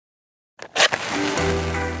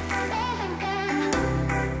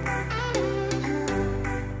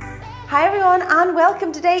Hi everyone and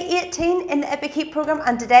welcome to day 18 in the Epic Heat program,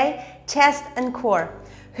 and today chest and core.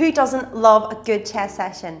 Who doesn't love a good chest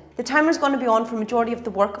session? The timer is going to be on for majority of the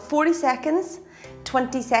work, 40 seconds,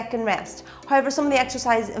 20-second rest. However, some of the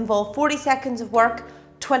exercises involve 40 seconds of work,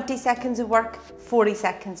 20 seconds of work, 40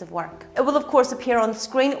 seconds of work. It will of course appear on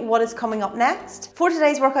screen what is coming up next. For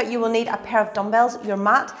today's workout you will need a pair of dumbbells, your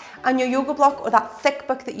mat and your yoga block or that thick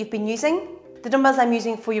book that you've been using. The dumbbells I'm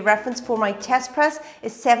using for your reference for my chest press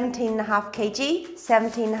is 17.5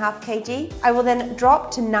 kg. I will then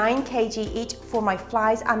drop to 9 kg each for my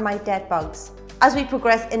flies and my dead bugs. As we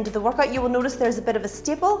progress into the workout, you will notice there's a bit of a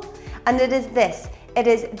staple, and it is this. It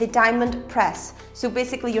is the diamond press. So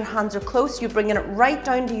basically your hands are close, you're bringing it right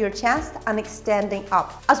down to your chest and extending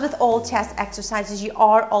up. As with all chest exercises, you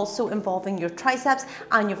are also involving your triceps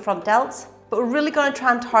and your front delts, but we're really going to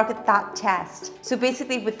try and target that chest. So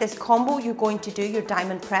basically with this combo, you're going to do your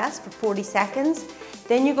diamond press for 40 seconds.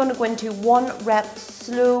 Then you're going to go into 1 rep,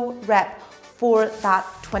 slow rep for that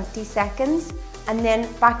 20 seconds. And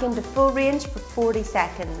then back into full range for 40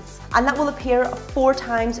 seconds. And that will appear 4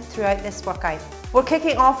 times throughout this workout. We're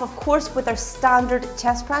kicking off, of course, with our standard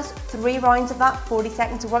chest press, 3 rounds of that, 40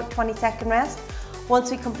 seconds of work, 20-second rest.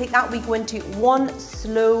 Once we complete that, we go into 1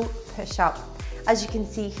 slow push-up. As you can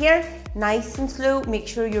see here, nice and slow, make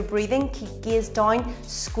sure you're breathing, keep gaze down,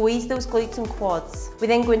 squeeze those glutes and quads. We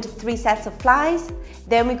then go into 3 sets of flies,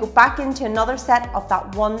 then we go back into another set of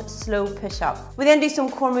that 1 slow push-up. We then do some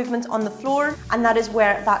core movements on the floor, and that is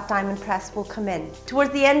where that diamond press will come in.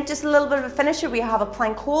 Towards the end, just a little bit of a finisher, we have a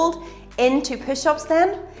plank hold, into push-ups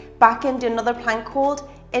then, back into another plank hold,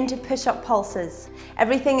 into push-up pulses.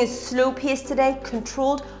 Everything is slow paced today,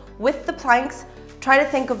 controlled with the planks. Try to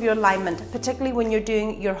think of your alignment, particularly when you're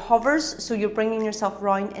doing your hovers, so you're bringing yourself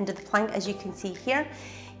round into the plank as you can see here.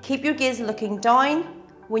 Keep your gaze looking down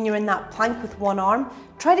when you're in that plank with one arm.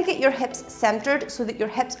 Try to get your hips centered so that your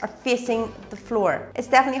hips are facing the floor. It's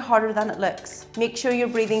definitely harder than it looks. Make sure you're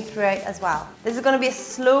breathing throughout as well. This is going to be a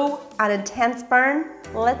slow and intense burn.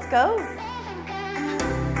 Let's go.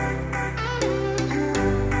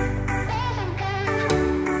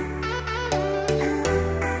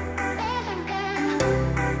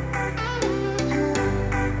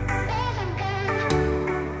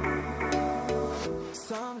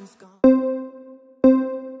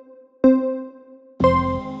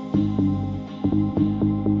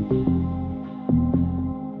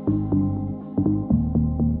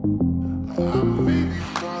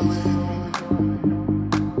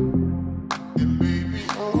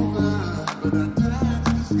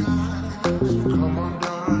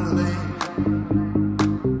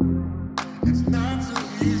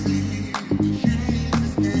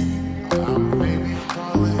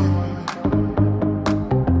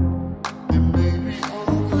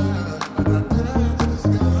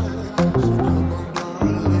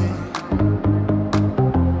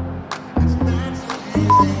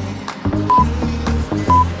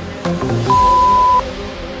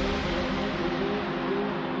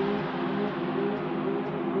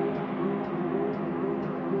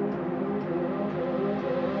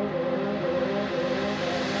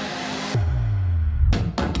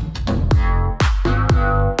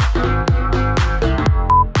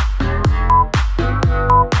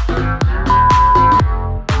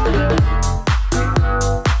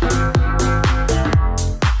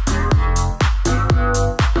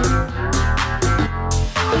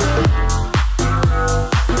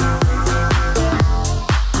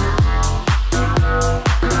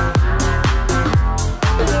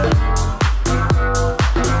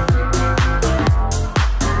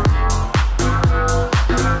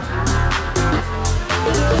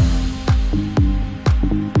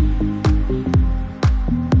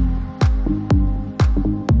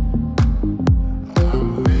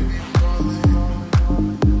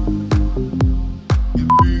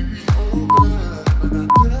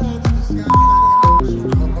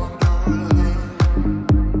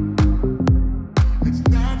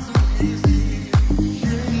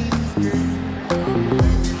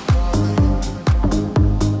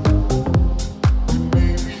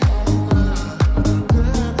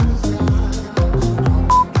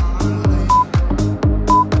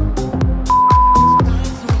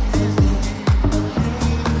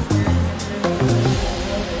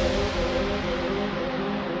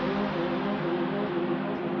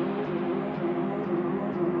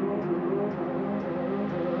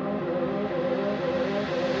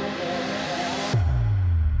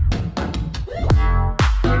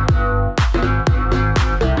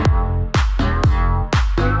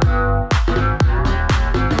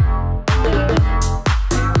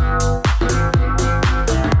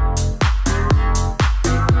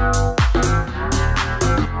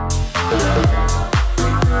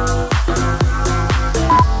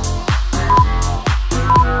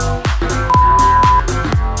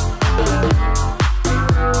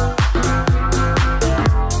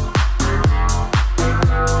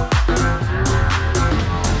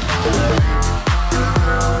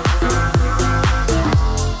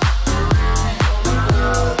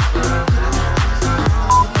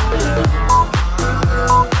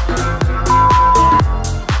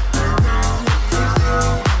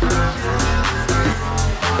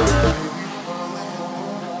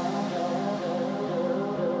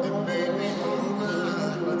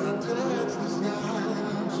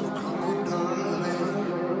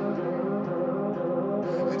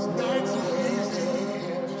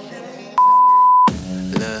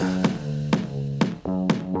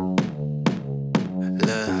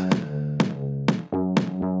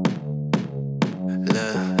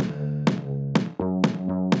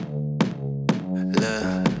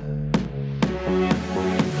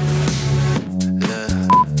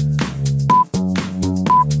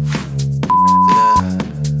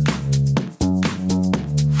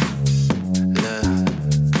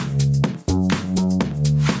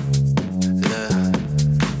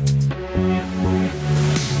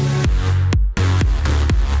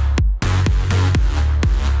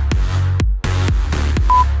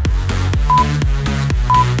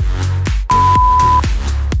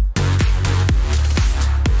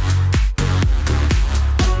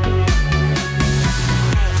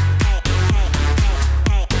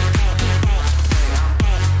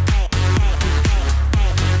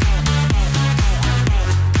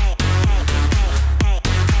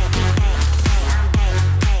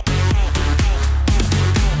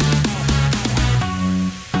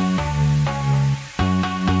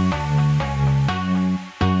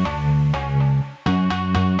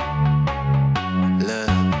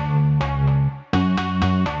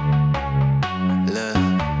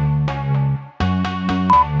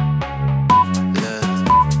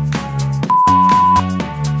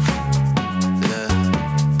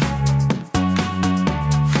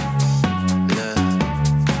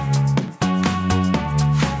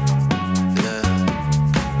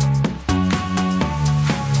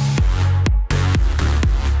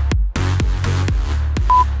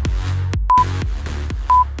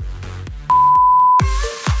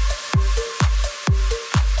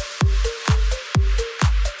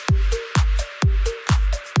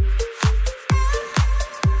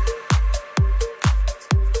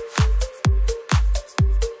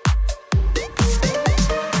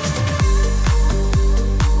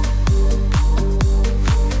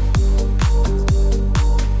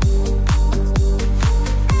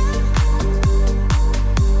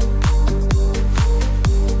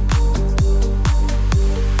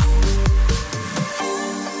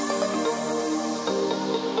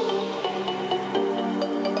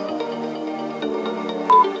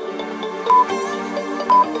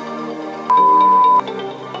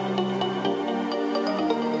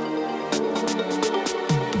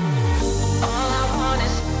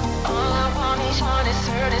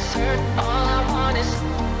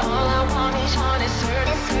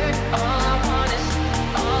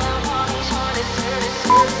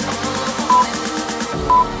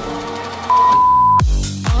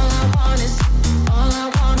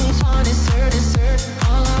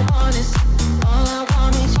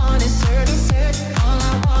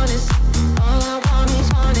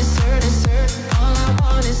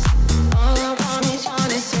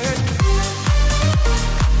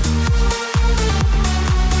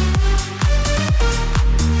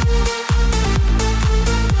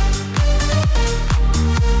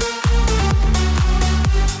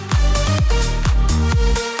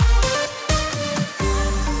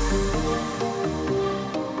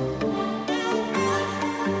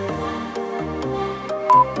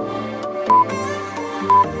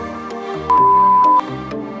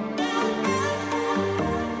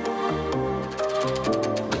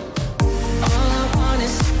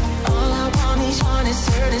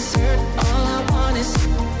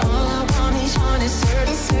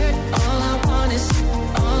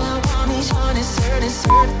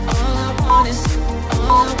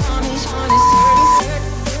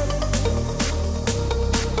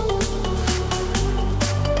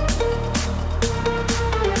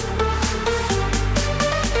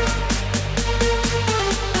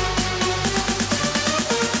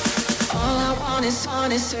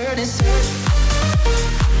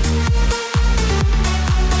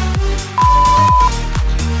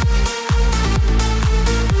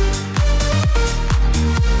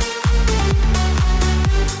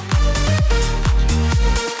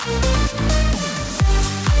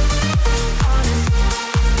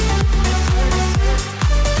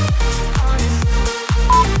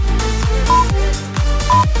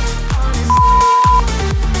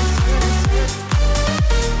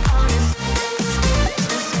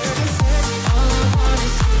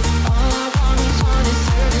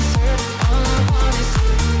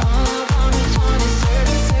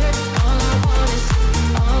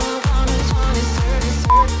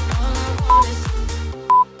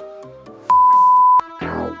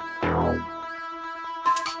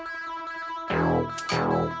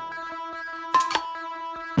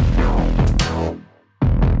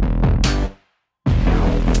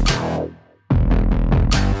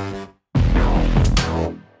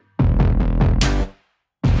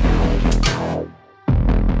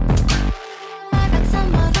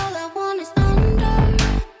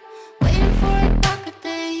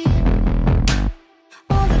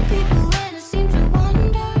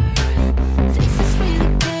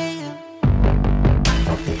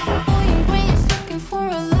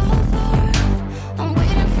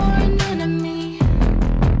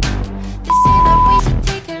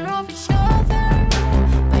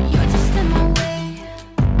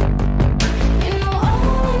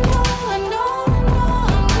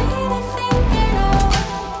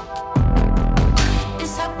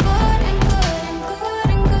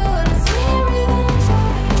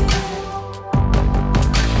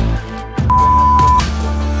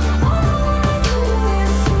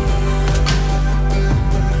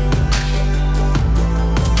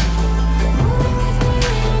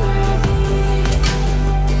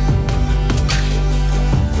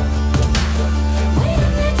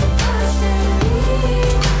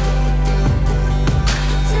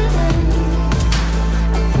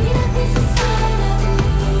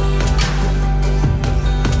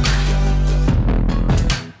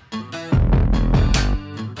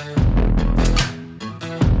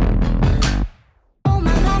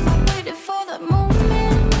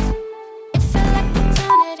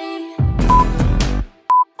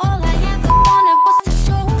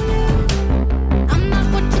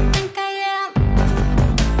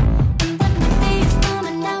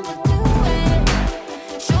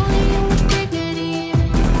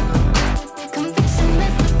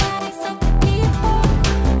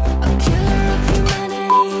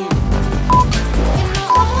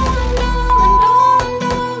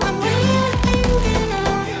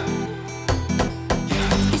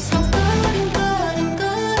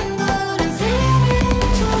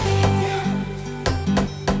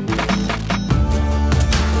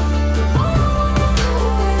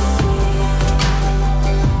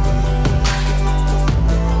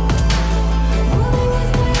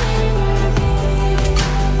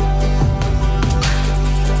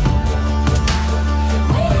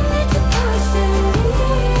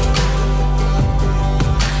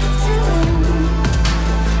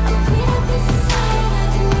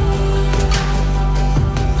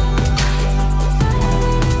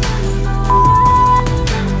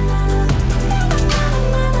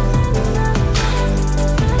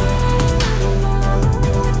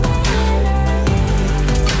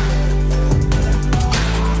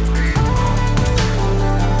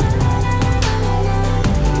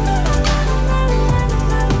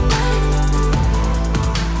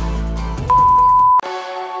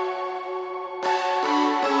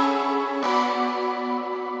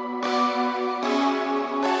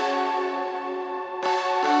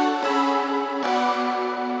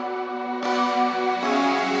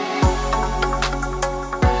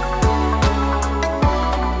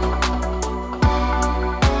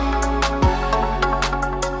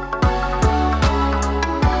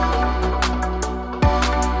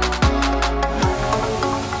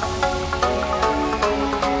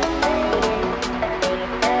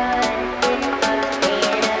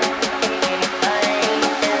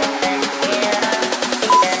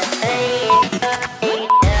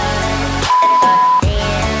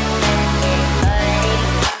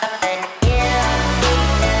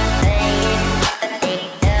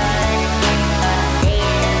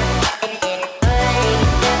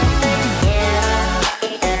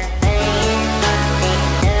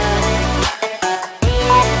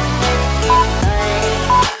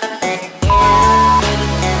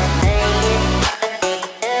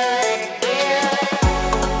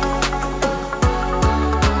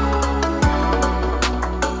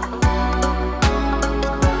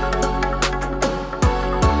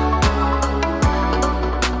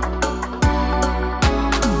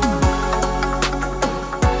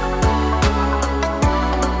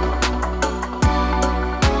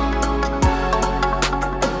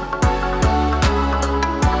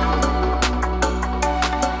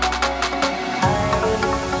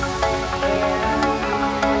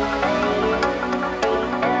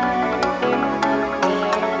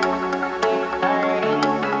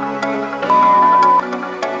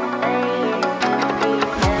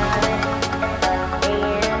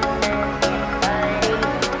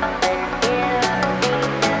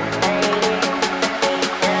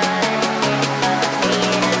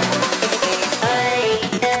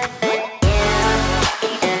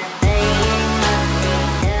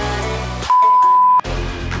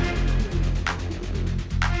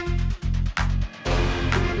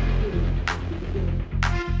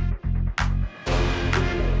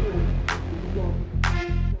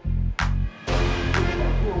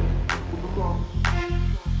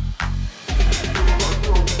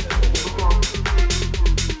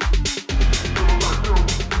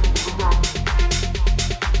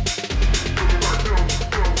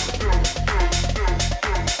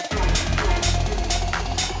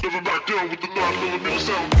 down with the 9mm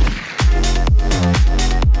sound.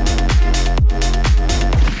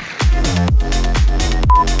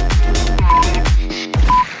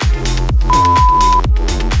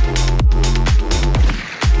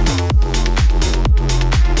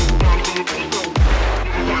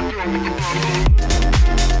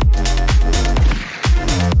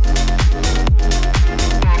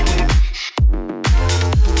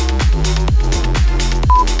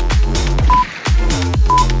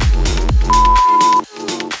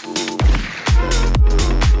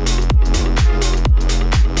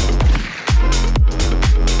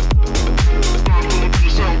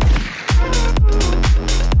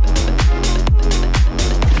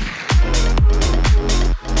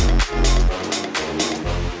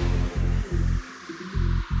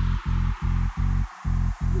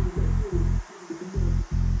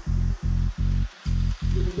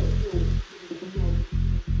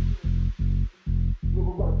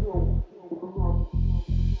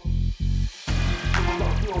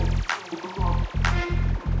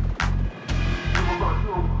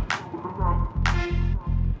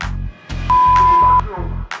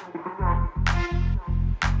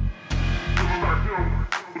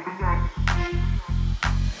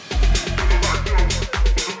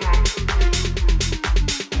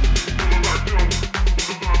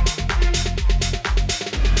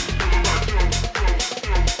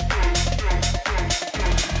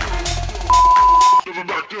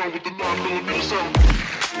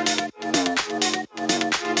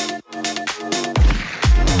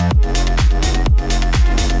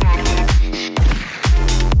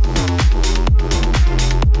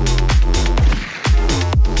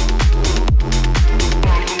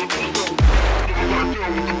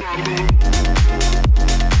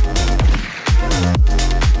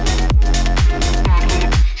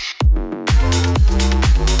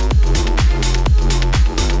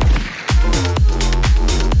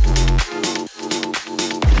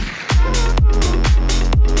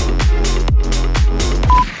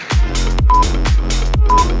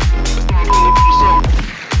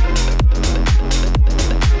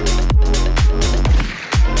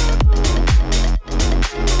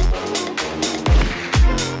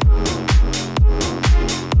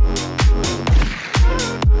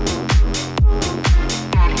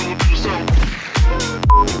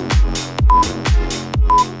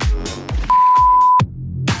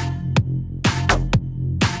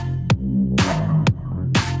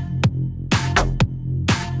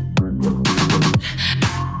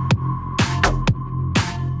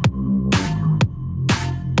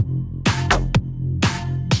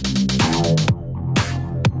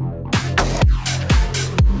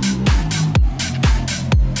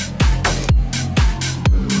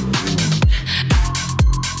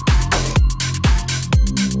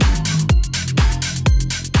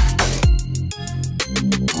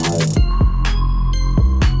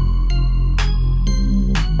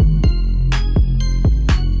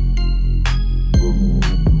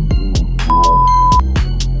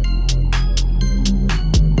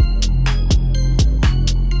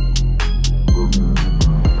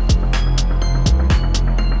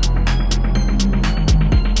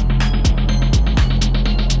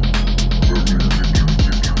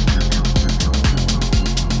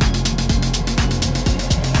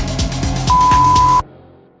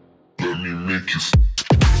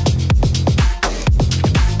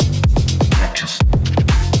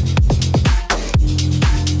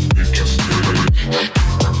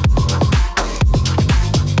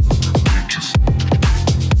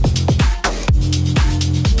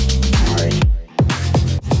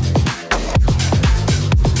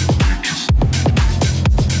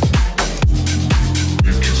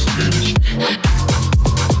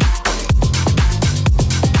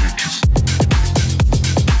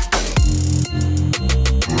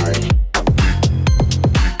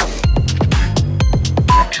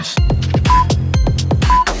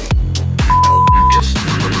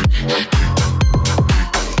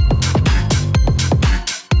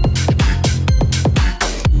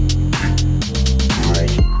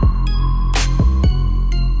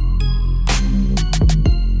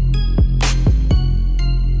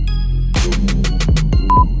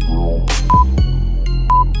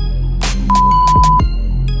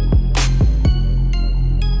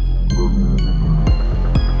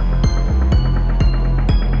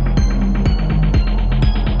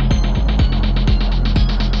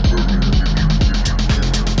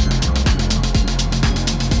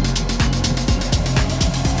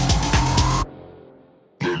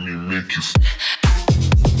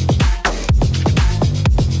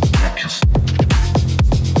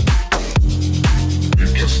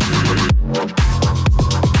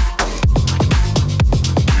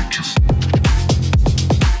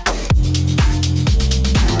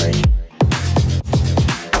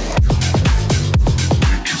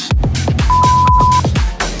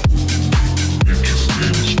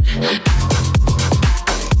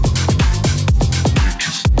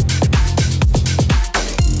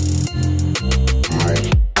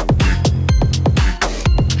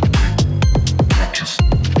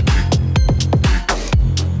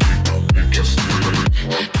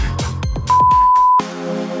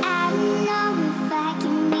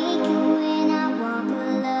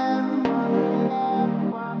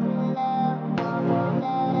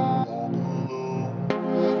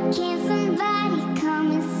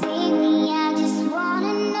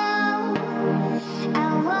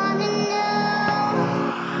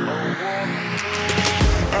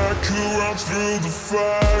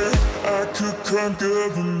 conquer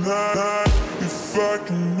the night. If I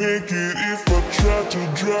can make it, if I try to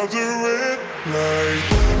draw the red light,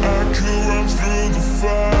 I could run through the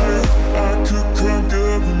fire, I could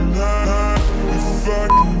conquer the night. If I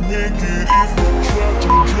can make it, if I try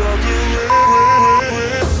to draw the red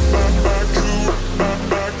light, I could.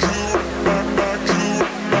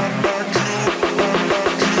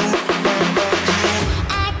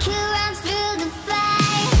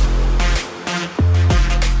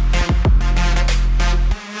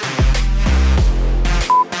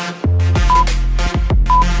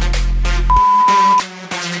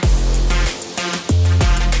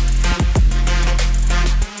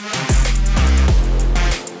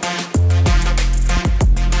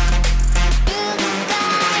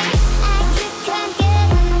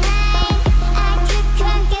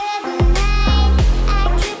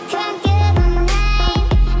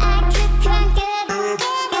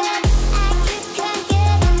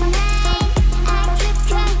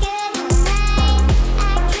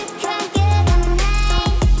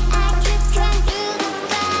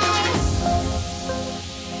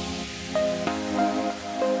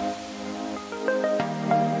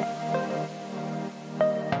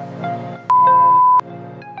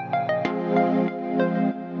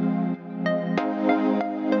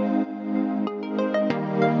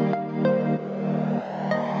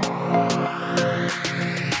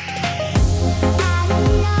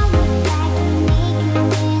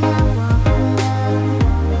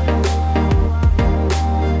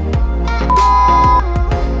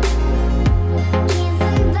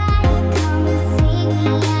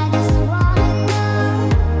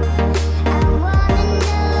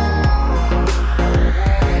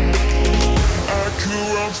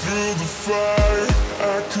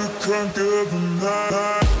 Conquer the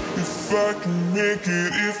night. If I can make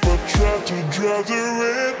it, if I try to draw the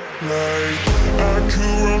red light, I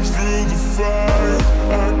could run through the fire,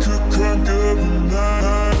 I could conquer the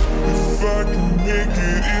night. If I can make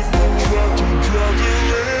it, if I try to draw the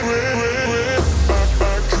red light,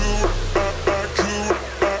 I could.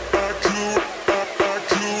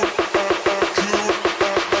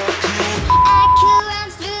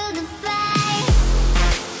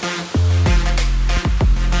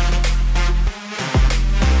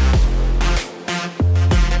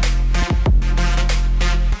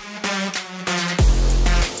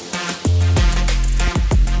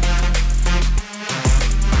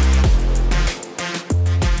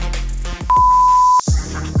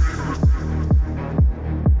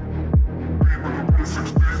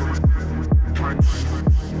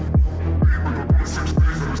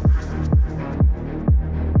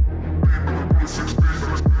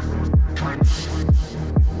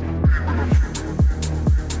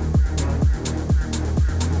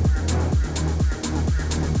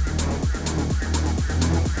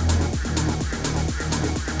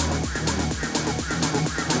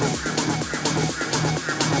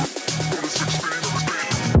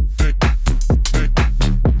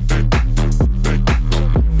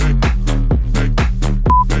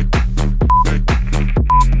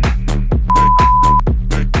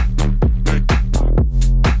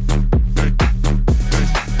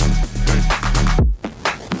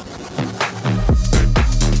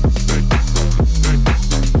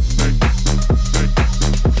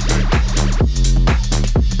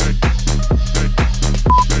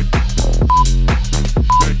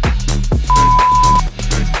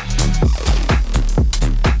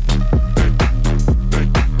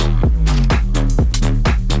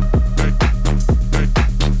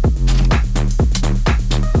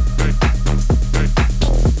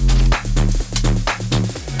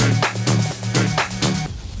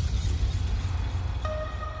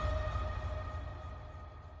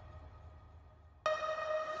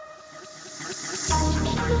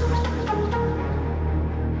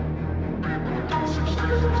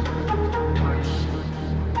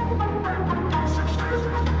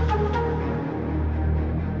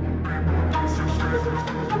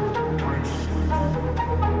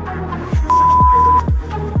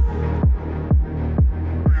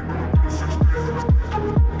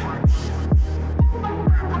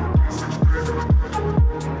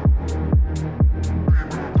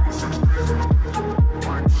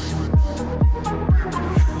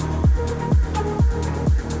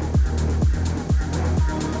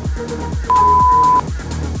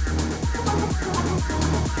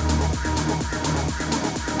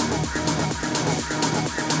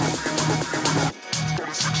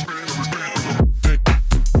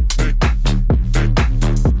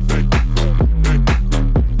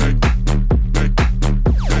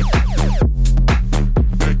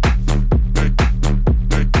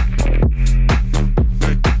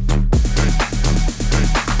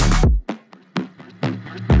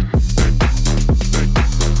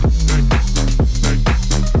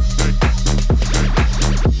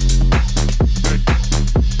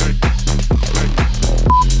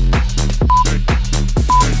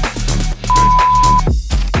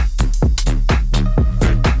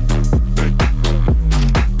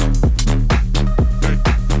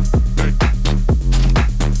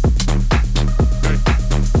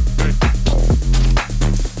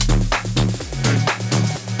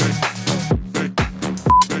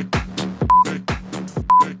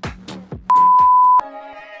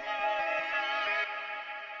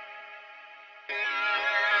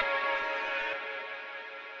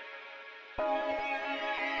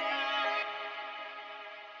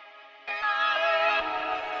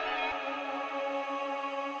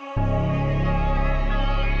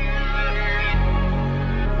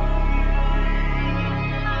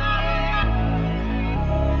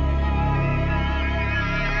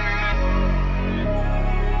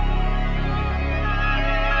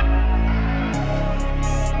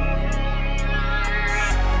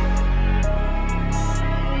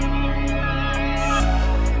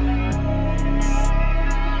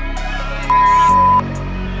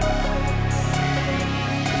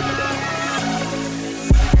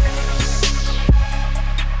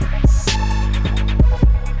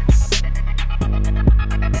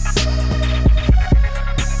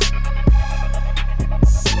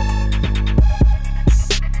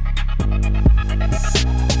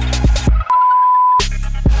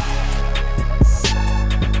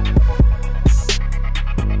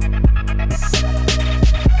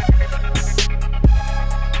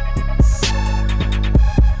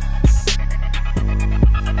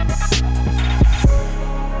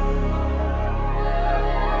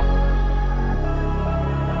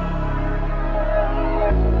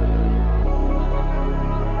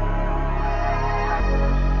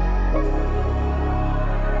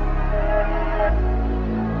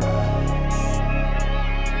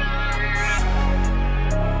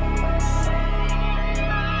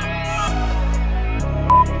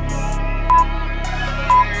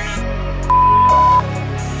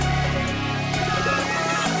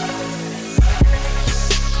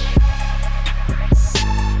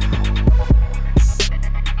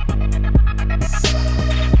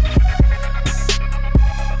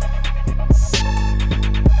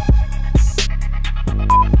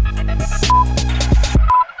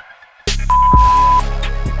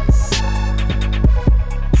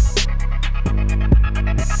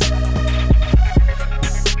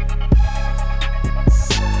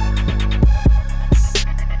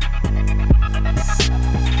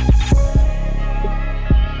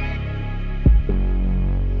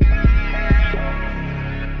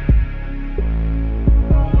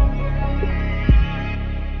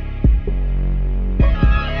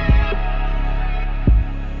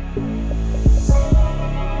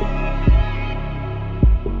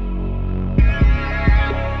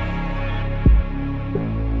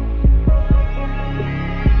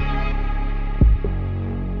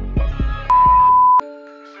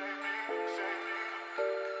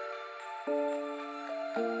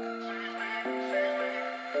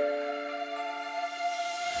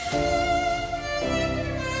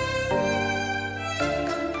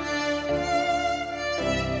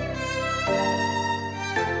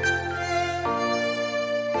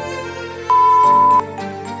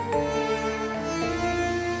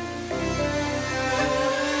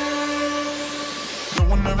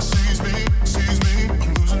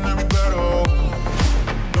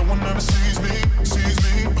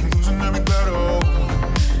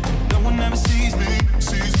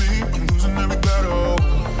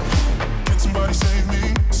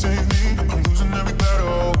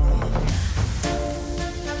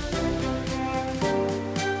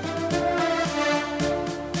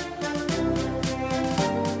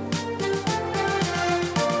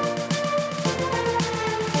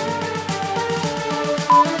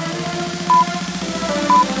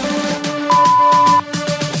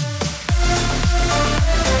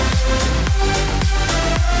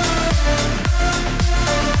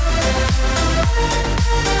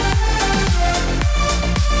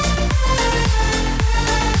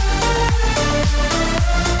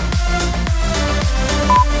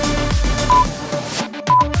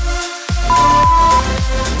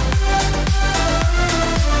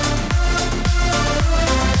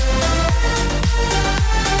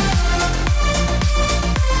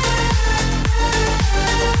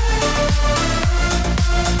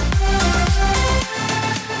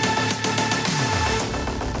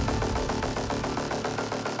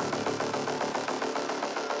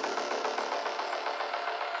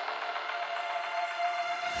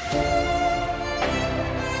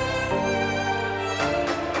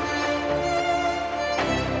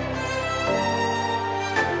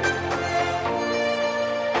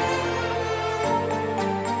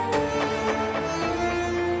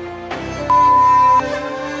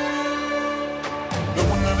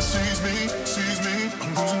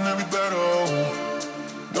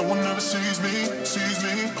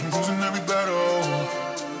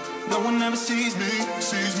 Somebody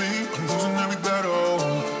save me, I'm losing every battle.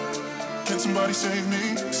 Can somebody save me,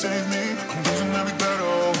 I'm losing every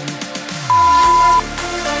battle.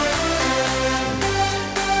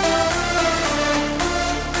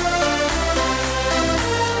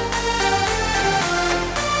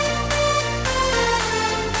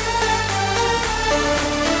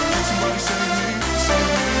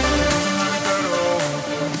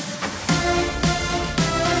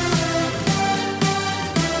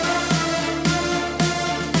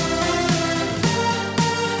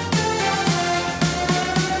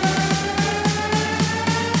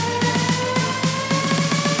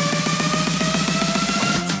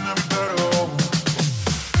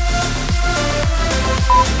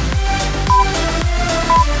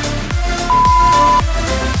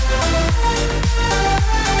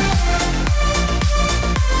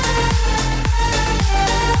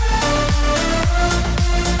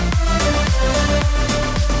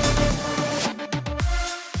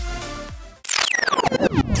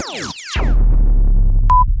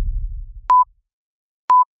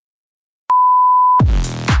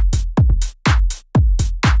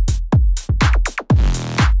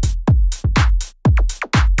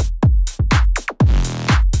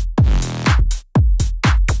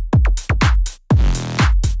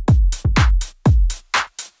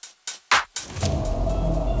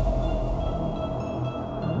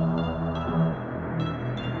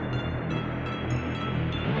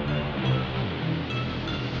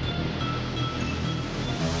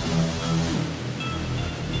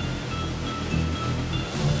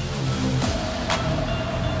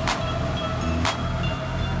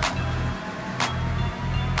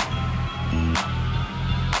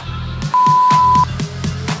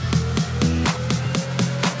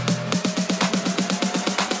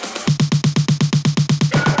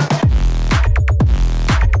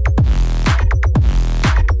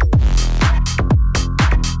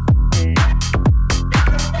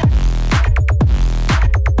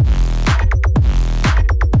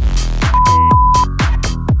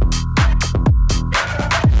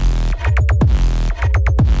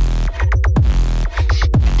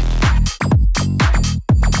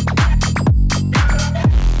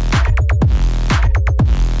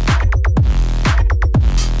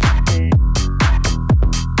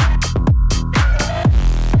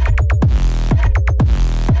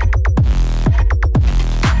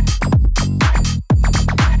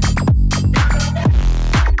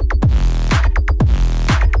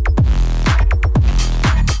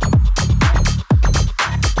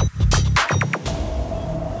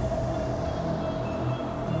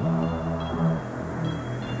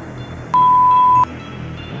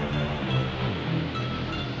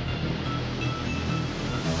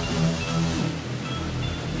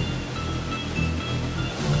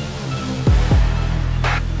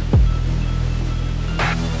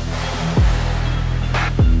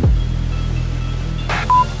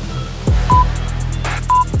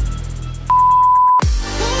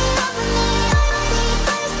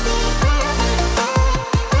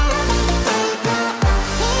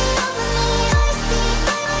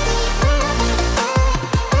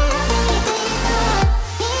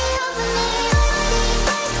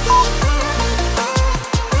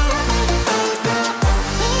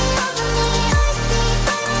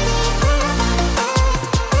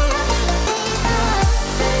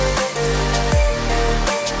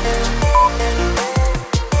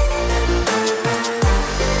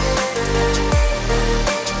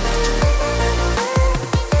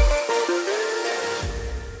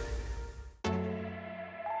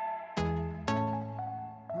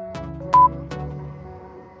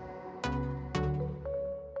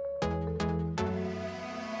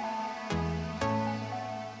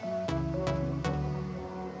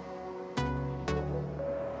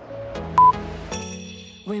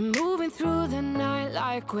 We're moving through the night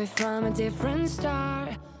like we're from a different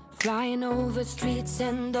star, flying over streets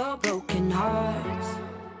and our broken hearts.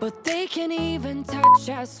 But they can't even touch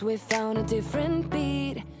us, we found a different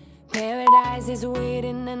beat. Paradise is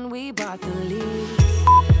waiting and we bought the lead.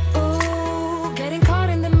 Ooh, getting caught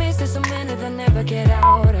in the mist, there's so many that never get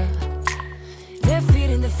out of. They're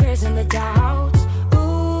feeding the fears and the doubts.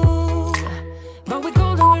 Ooh, but we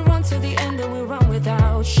go and we run to the end and we run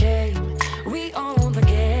without shame. We own the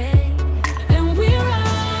game.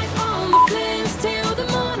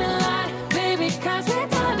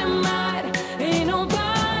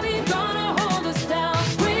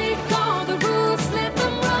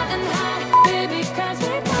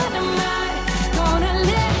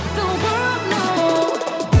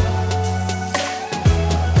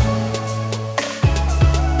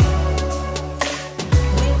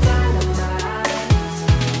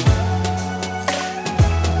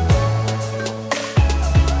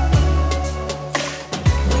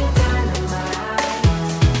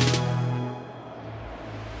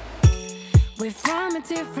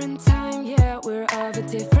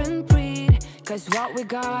 'cause what we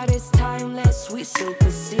got is timeless. We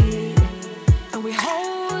supersede, and we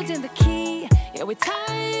hold in the key. Yeah, we're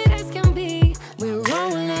tight as